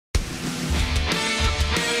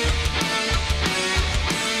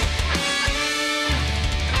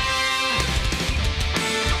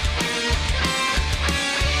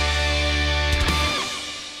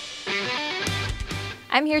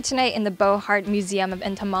I'm here tonight in the Bohart Museum of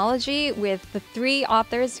Entomology with the three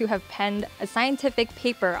authors who have penned a scientific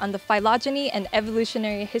paper on the phylogeny and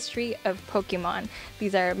evolutionary history of Pokémon.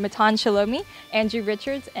 These are Matan Shelomi, Andrew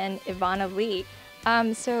Richards, and Ivana Li.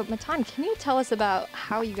 So Matan, can you tell us about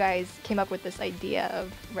how you guys came up with this idea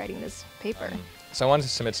of writing this paper? So I wanted to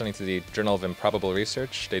submit something to the Journal of Improbable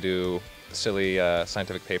Research. They do silly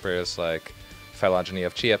scientific papers like Phylogeny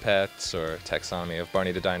of chia pets or taxonomy of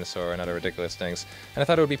Barney the dinosaur and other ridiculous things. And I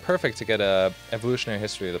thought it would be perfect to get a evolutionary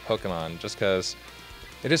history of the Pokemon, just because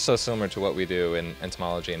it is so similar to what we do in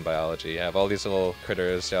entomology and biology. You have all these little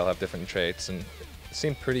critters, they all have different traits, and it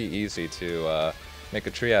seemed pretty easy to make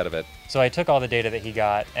a tree out of it. So I took all the data that he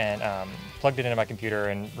got and plugged it into my computer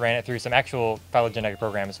and ran it through some actual phylogenetic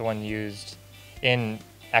programs, the one used in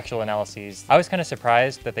actual analyses. I was kind of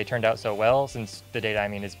surprised that they turned out so well, since the data,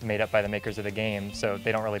 is made up by the makers of the game, so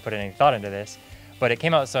they don't really put any thought into this. But it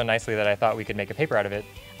came out so nicely that I thought we could make a paper out of it.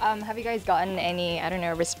 Have you guys gotten any,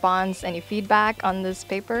 response, any feedback on this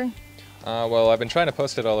paper? Well, I've been trying to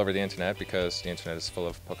post it all over the internet because the internet is full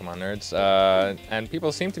of Pokemon nerds, and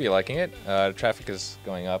people seem to be liking it. Traffic is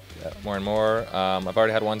going up more and more. I've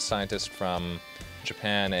already had one scientist from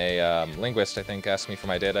Japan, a linguist, I think, asked me for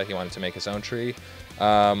my data. He wanted to make his own tree.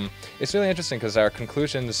 It's really interesting because our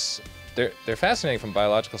conclusions, they're fascinating from a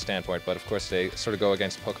biological standpoint, but of course they sort of go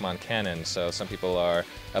against Pokemon canon, so some people are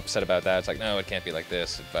upset about that. It's like, no, it can't be like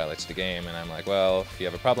this, it violates the game, and I'm like, well, if you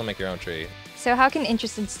have a problem, make your own tree. So how can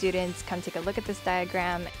interested students come take a look at this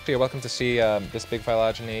diagram? You're welcome to see this big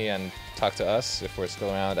phylogeny and talk to us, if we're still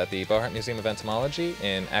around, at the Bohart Museum of Entomology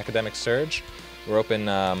in Academic Surge. We're open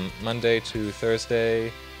Monday to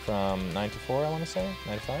Thursday from 9 to 4, I want to say?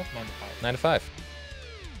 9 to 5? 9 to 5. 9 to 5.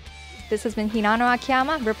 This has been Hinano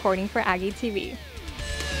Akiyama reporting for Agi TV.